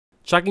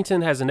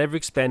Chuggington has an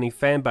ever-expanding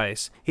fan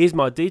base. Here's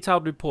my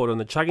detailed report on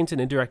the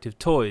Chuggington Interactive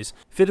toys,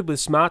 fitted with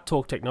Smart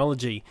Talk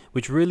technology,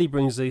 which really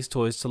brings these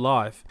toys to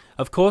life.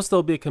 Of course,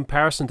 there'll be a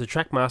comparison to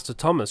Trackmaster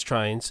Thomas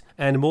trains,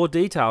 and more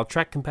detailed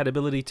track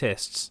compatibility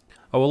tests.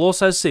 I will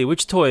also see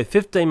which toy a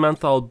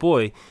 15-month-old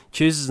boy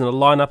chooses in a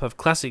lineup of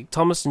classic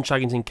Thomas and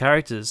Chuggington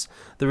characters.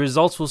 The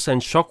results will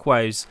send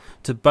shockwaves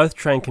to both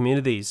train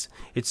communities.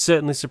 It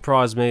certainly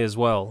surprised me as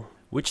well.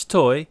 Which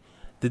toy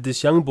did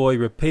this young boy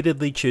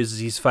repeatedly choose as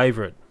his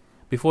favourite?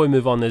 Before we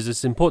move on, there's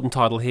this important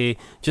title here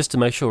just to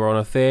make sure we're on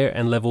a fair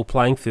and level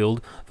playing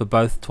field for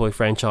both toy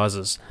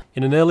franchises.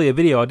 In an earlier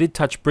video I did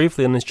touch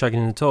briefly on this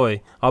Chuggington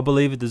toy. I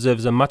believe it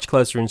deserves a much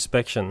closer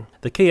inspection.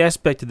 The key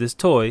aspect of this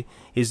toy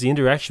is the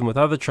interaction with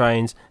other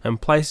trains and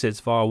playsets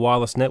via a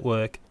wireless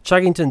network.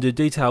 Chuggington do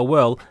detail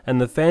well,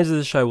 and the fans of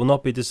the show will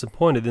not be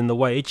disappointed in the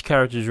way each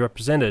character is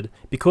represented.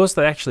 Because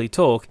they actually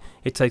talk,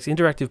 it takes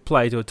interactive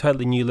play to a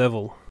totally new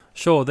level.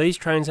 Sure, these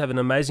trains have an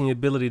amazing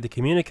ability to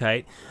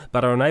communicate,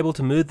 but are unable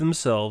to move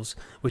themselves,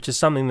 which is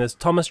something that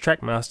Thomas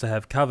Trackmaster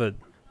have covered.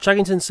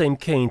 Chuggington seem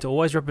keen to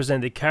always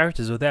represent their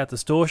characters without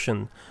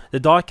distortion.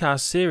 The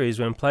die-cast series,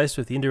 when placed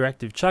with the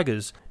interactive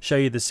chuggers, show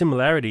you the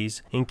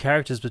similarities in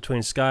characters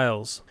between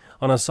scales.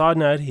 On a side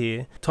note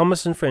here,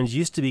 Thomas and friends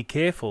used to be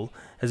careful,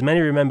 as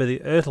many remember the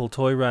Ertl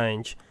toy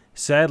range.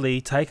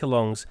 Sadly,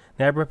 take-alongs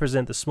now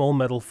represent the small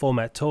metal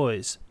format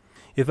toys.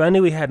 If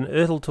only we had an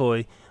Ertl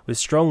toy with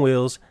strong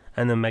wheels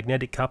and a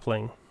magnetic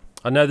coupling.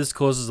 I know this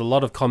causes a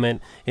lot of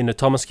comment in the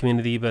Thomas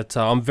community, but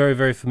I'm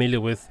very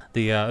familiar with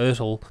the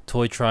Ertl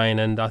toy train,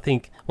 and I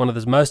think one of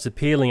the most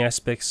appealing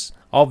aspects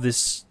of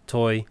this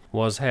toy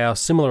was how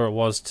similar it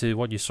was to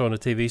what you saw in the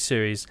TV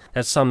series.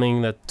 That's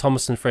something that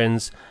Thomas and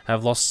friends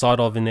have lost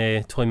sight of in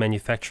their toy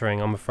manufacturing,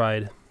 I'm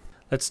afraid.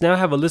 Let's now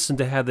have a listen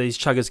to how these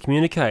chuggers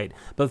communicate,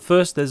 but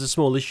first there's a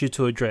small issue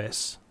to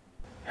address.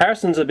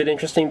 Harrison's a bit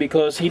interesting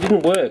because he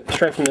didn't work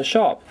straight from the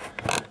shop.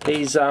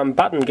 His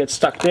button gets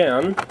stuck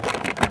down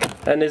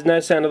and there's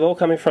no sound at all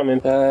coming from him,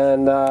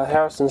 and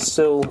Harrison's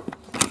still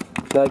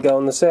no go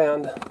on the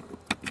sound.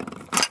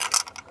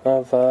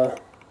 I've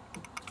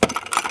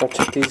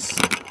checked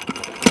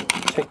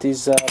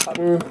his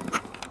button,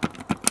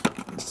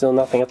 still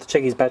nothing. I have to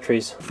check his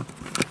batteries.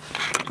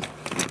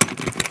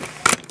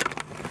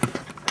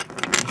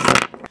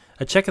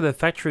 A check of the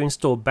factory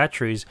installed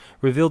batteries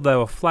revealed they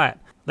were flat.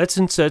 Let's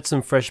insert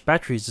some fresh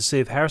batteries to see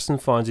if Harrison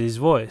finds his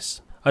voice.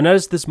 I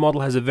noticed this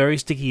model has a very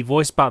sticky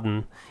voice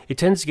button. It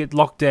tends to get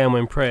locked down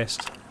when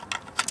pressed.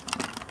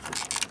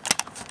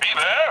 Be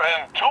there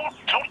and toot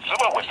toots of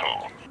a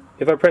whistle.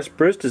 If I press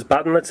Brewster's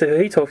button, let's see who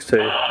he talks to.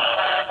 Oh,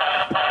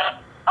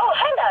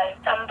 hello,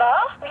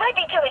 Dunbar.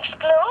 Ready to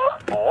explore?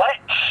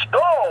 Let's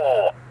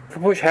go. If I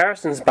push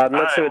Harrison's button,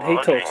 let's see what he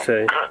talks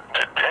to. Good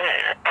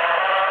today.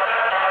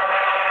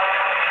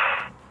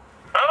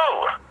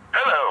 Oh,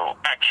 hello,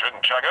 Action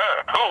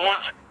Chugger.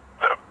 Who's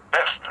the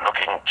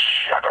best-looking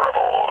chugger of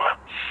all?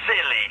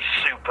 Silly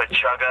Super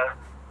Chugger.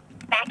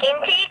 Back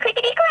into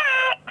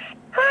clickety-clacks.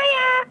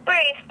 Hiya,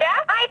 Brewster.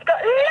 I've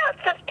got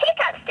lots of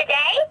pickups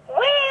today.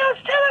 Wheels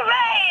to the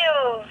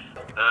rails.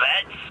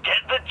 Let's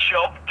get the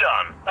job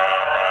done.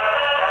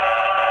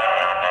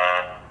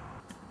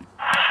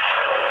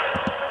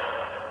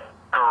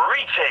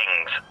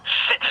 Greetings,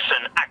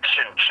 Citizen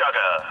Action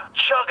Chugger.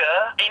 Chugger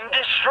in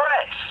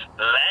distress.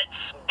 Let's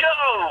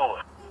go.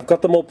 I've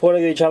got them all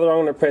pointing at each other. I'm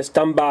going to press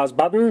Dunbar's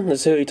button.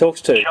 Let's see who he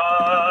talks to.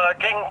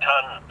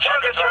 Chuggington.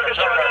 Chugger, chugger,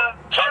 chugger.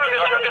 Chugger,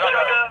 chugger,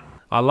 chugger.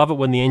 I love it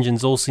when the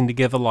engines all sing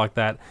together like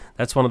that.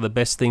 That's one of the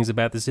best things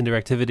about this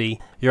interactivity.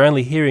 You're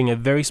only hearing a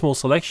very small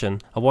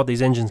selection of what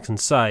these engines can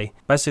say.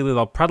 Basically,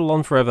 they'll prattle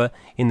on forever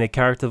in their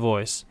character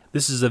voice.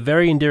 This is a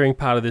very endearing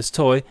part of this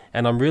toy,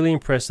 and I'm really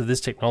impressed with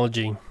this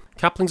technology.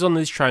 Couplings on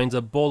these trains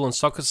are ball and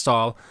socket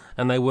style,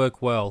 and they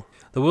work well.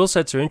 The wheel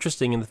sets are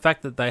interesting in the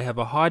fact that they have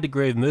a high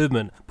degree of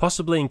movement,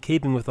 possibly in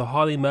keeping with the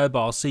highly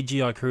mobile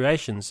CGI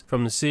creations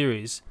from the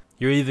series.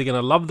 You're either going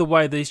to love the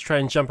way these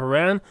trains jump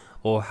around,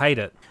 or hate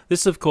it.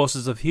 This of course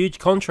is a huge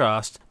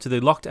contrast to the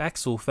locked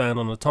axle found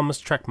on the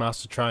Thomas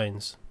Trackmaster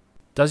trains.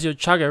 Does your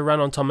chugger run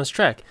on Thomas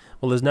Track?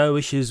 Well, there's no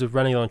issues with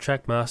running on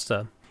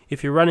Trackmaster.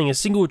 If you're running a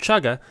single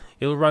chugger,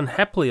 it'll run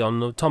happily on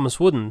the Thomas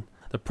Wooden.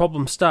 The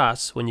problem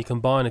starts when you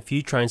combine a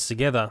few trains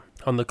together.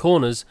 On the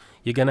corners,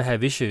 you're going to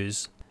have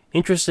issues.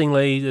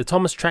 Interestingly, the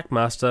Thomas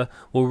Trackmaster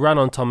will run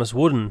on Thomas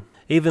Wooden.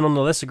 Even on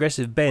the less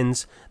aggressive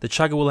bends, the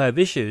chugger will have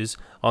issues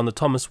on the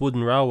Thomas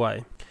Wooden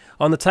Railway.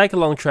 On the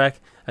take-along track,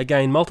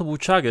 again multiple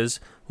chuggers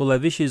will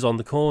have issues on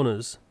the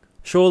corners.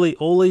 Surely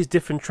all these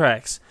different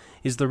tracks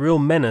is the real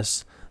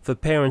menace for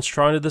parents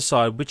trying to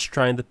decide which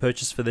train to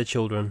purchase for their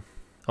children.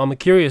 I'm a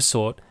curious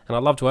sort, and I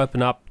love to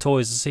open up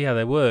toys to see how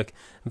they work,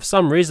 and for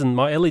some reason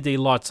my LED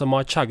lights on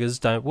my chuggers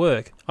don't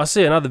work. I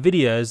see in other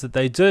videos that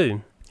they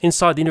do.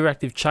 Inside the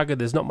interactive chugger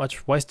there's not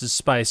much wasted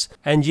space,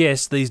 and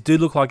yes, these do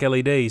look like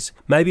LEDs.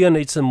 Maybe I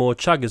need some more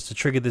chuggers to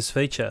trigger this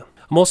feature.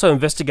 I'm also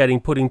investigating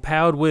putting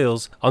powered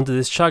wheels onto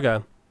this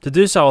chugger. To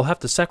do so I'll have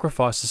to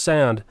sacrifice the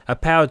sound. A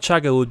powered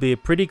chugger would be a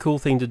pretty cool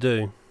thing to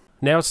do.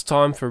 Now it's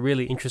time for a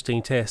really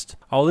interesting test.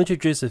 I'll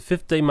introduce a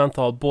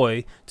 15-month-old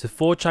boy to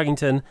 4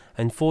 Chuggington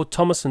and 4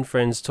 Thomas and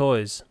Friends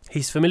toys.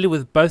 He's familiar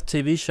with both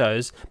TV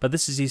shows, but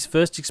this is his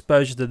first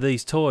exposure to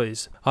these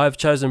toys. I have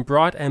chosen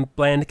bright and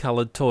bland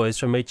coloured toys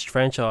from each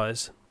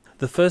franchise.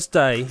 The first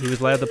day he was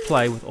allowed to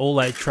play with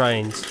all 8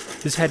 trains.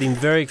 This had him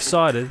very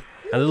excited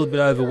and a little bit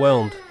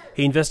overwhelmed.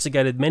 He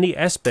investigated many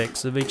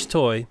aspects of each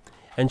toy,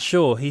 and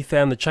sure, he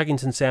found the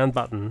Chuggington sound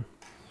button.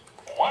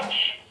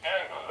 Watch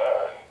and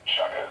learn,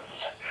 chuggers.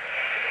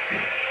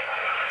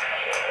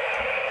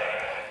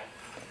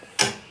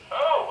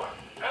 Oh,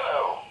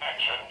 hello,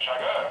 Action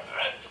Chugger.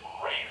 Let's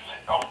race.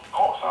 Of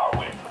course I'll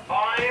win.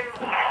 I'm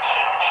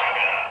Action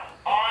Chugger.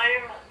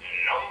 I'm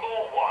number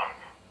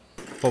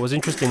 1. What was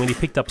interesting, when he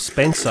picked up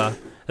Spencer,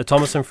 the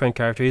Thomas and Friend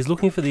character, he's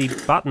looking for the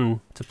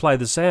button to play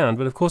the sound,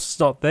 but of course it's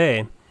not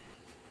there.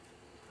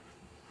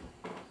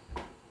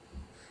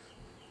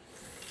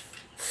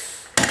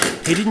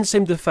 He didn't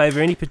seem to favour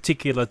any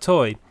particular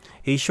toy.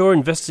 He sure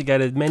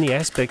investigated many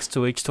aspects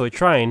to each toy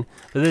train,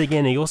 but then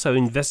again he also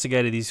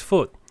investigated his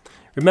foot.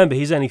 Remember,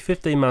 he's only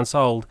 15 months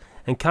old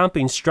and can't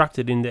be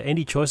instructed into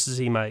any choices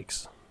he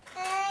makes.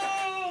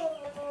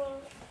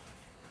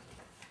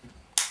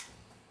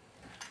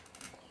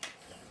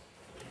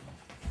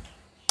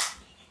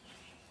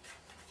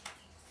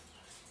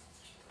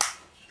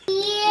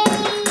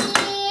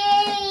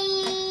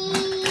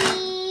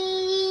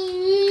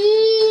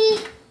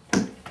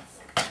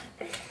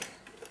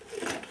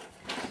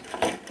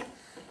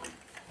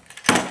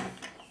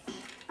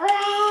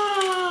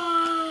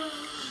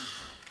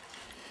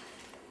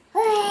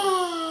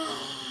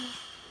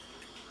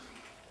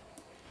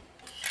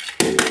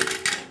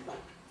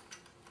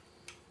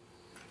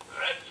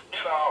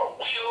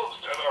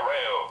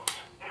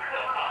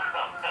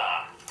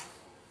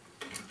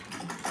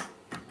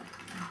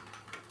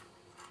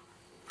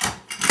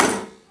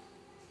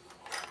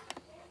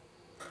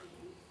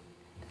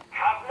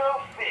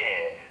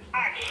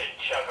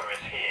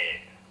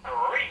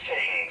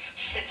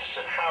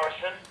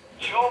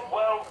 Job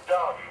well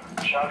done,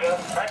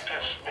 Chugger.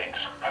 Practice makes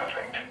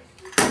perfect.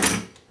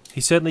 He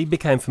certainly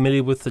became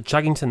familiar with the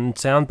Chuggington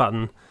sound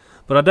button,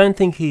 but I don't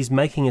think he's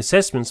making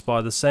assessments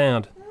by the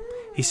sound.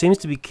 He seems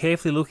to be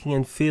carefully looking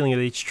and feeling at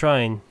each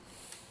train.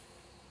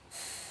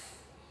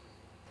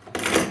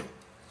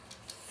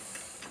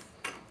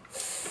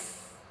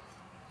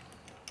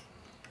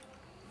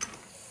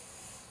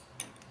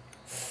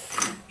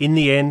 In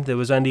the end, there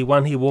was only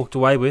one he walked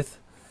away with,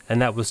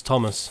 and that was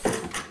Thomas.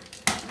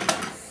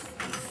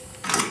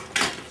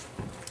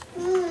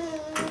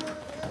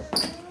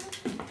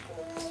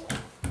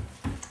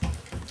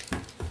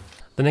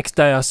 The next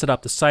day I set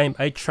up the same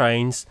 8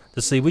 trains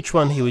to see which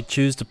one he would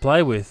choose to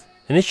play with.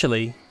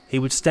 Initially, he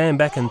would stand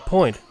back and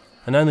point,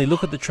 and only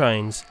look at the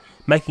trains,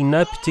 making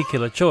no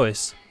particular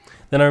choice.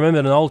 Then I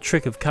remembered an old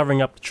trick of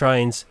covering up the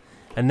trains,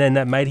 and then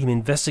that made him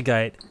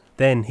investigate.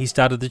 Then he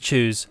started to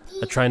choose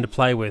a train to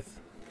play with.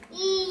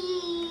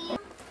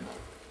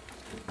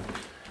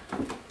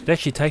 It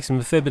actually takes him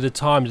a fair bit of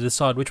time to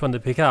decide which one to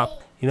pick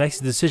up. He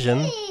makes a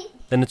decision,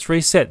 then it's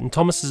reset and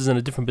Thomas is in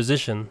a different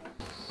position.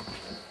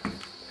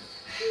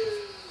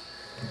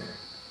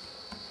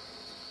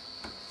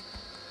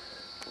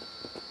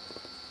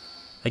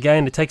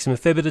 Again, it takes him a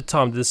fair bit of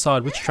time to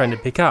decide which train to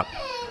pick up.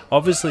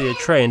 Obviously a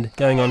trend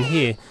going on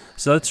here,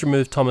 so let's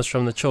remove Thomas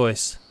from the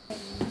choice.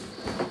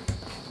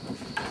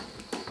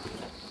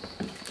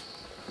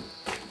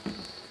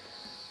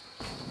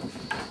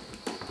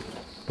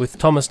 With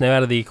Thomas now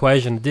out of the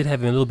equation, it did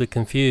have him a little bit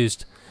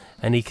confused,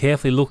 and he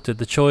carefully looked at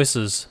the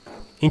choices.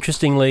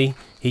 Interestingly,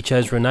 he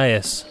chose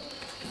Rheneas.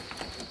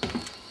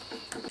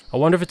 I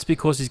wonder if it's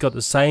because he's got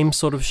the same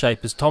sort of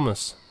shape as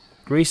Thomas.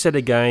 Reset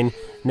again,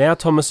 now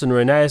Thomas and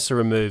Rheneas are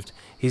removed.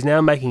 He's now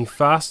making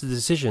faster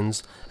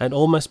decisions and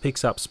almost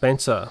picks up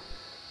Spencer.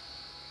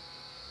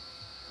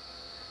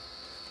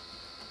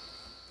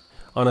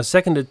 On a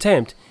second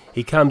attempt,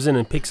 he comes in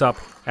and picks up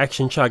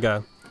Action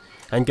Chugger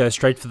and goes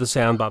straight for the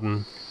sound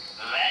button.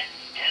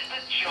 Let's get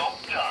the job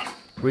done.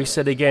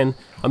 Reset again,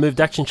 I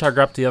moved Action Chugger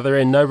up the other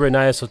end, no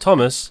Rheneas or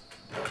Thomas,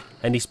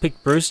 and he's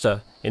picked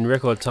Brewster in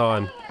record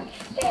time.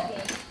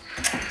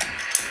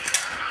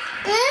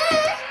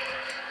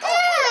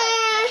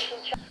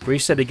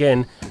 Reset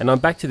again, and I'm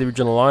back to the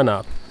original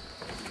lineup.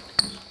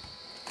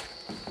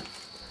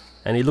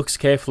 And he looks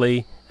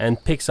carefully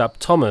and picks up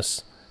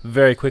Thomas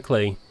very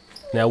quickly.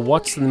 Now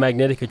what's the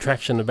magnetic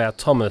attraction about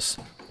Thomas?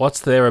 What's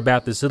there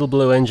about this little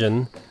blue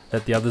engine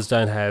that the others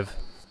don't have?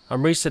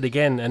 I'm reset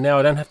again, and now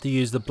I don't have to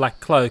use the black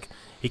cloak.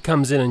 He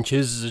comes in and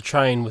chooses a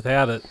train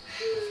without it.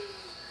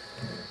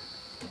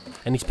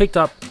 And he's picked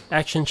up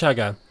Action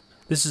Chugger.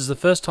 This is the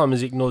first time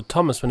he's ignored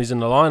Thomas when he's in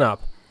the lineup.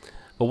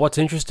 But what's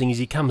interesting is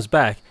he comes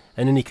back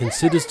and then he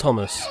considers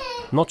Thomas.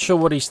 Not sure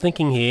what he's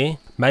thinking here.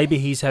 Maybe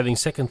he's having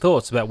second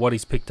thoughts about what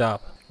he's picked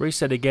up.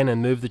 Reset again and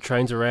move the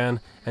trains around,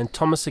 and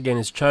Thomas again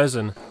is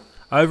chosen.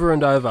 Over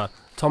and over,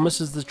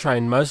 Thomas is the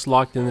train most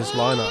liked in this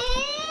lineup.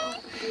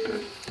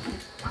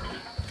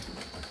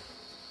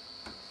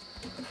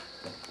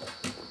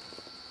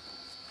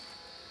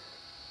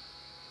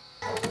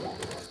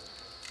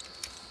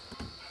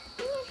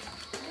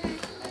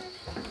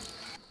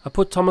 I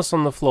put Thomas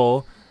on the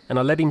floor and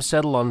I let him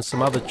settle on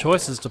some other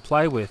choices to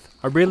play with.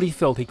 I really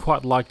felt he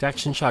quite liked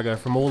Action Chugger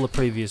from all the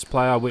previous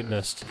play I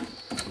witnessed.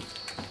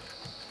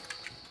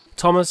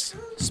 Thomas,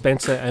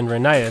 Spencer and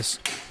Reneus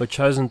were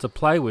chosen to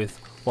play with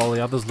while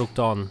the others looked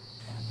on.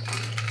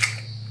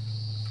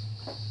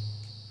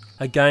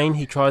 Again,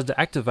 he tries to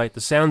activate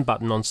the sound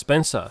button on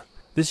Spencer.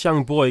 This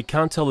young boy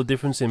can't tell the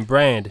difference in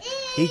brand,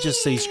 he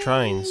just sees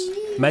trains.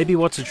 Maybe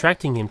what's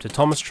attracting him to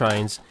Thomas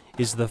trains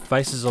is the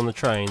faces on the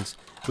trains,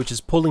 which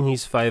is pulling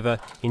his favour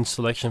in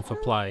selection for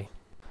play.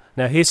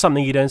 Now here's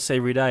something you don't see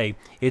every day,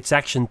 it's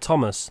Acton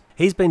Thomas.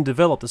 He's been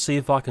developed to see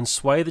if I can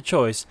sway the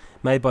choice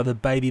made by the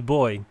baby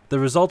boy. The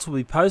results will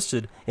be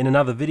posted in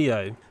another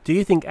video. Do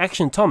you think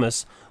Acton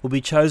Thomas will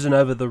be chosen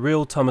over the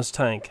real Thomas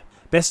Tank?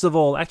 Best of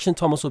all, Acton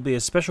Thomas will be a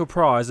special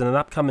prize in an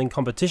upcoming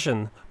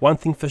competition. One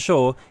thing for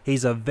sure,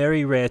 he's a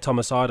very rare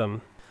Thomas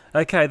item.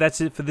 Okay, that's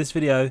it for this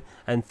video,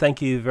 and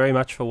thank you very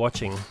much for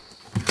watching.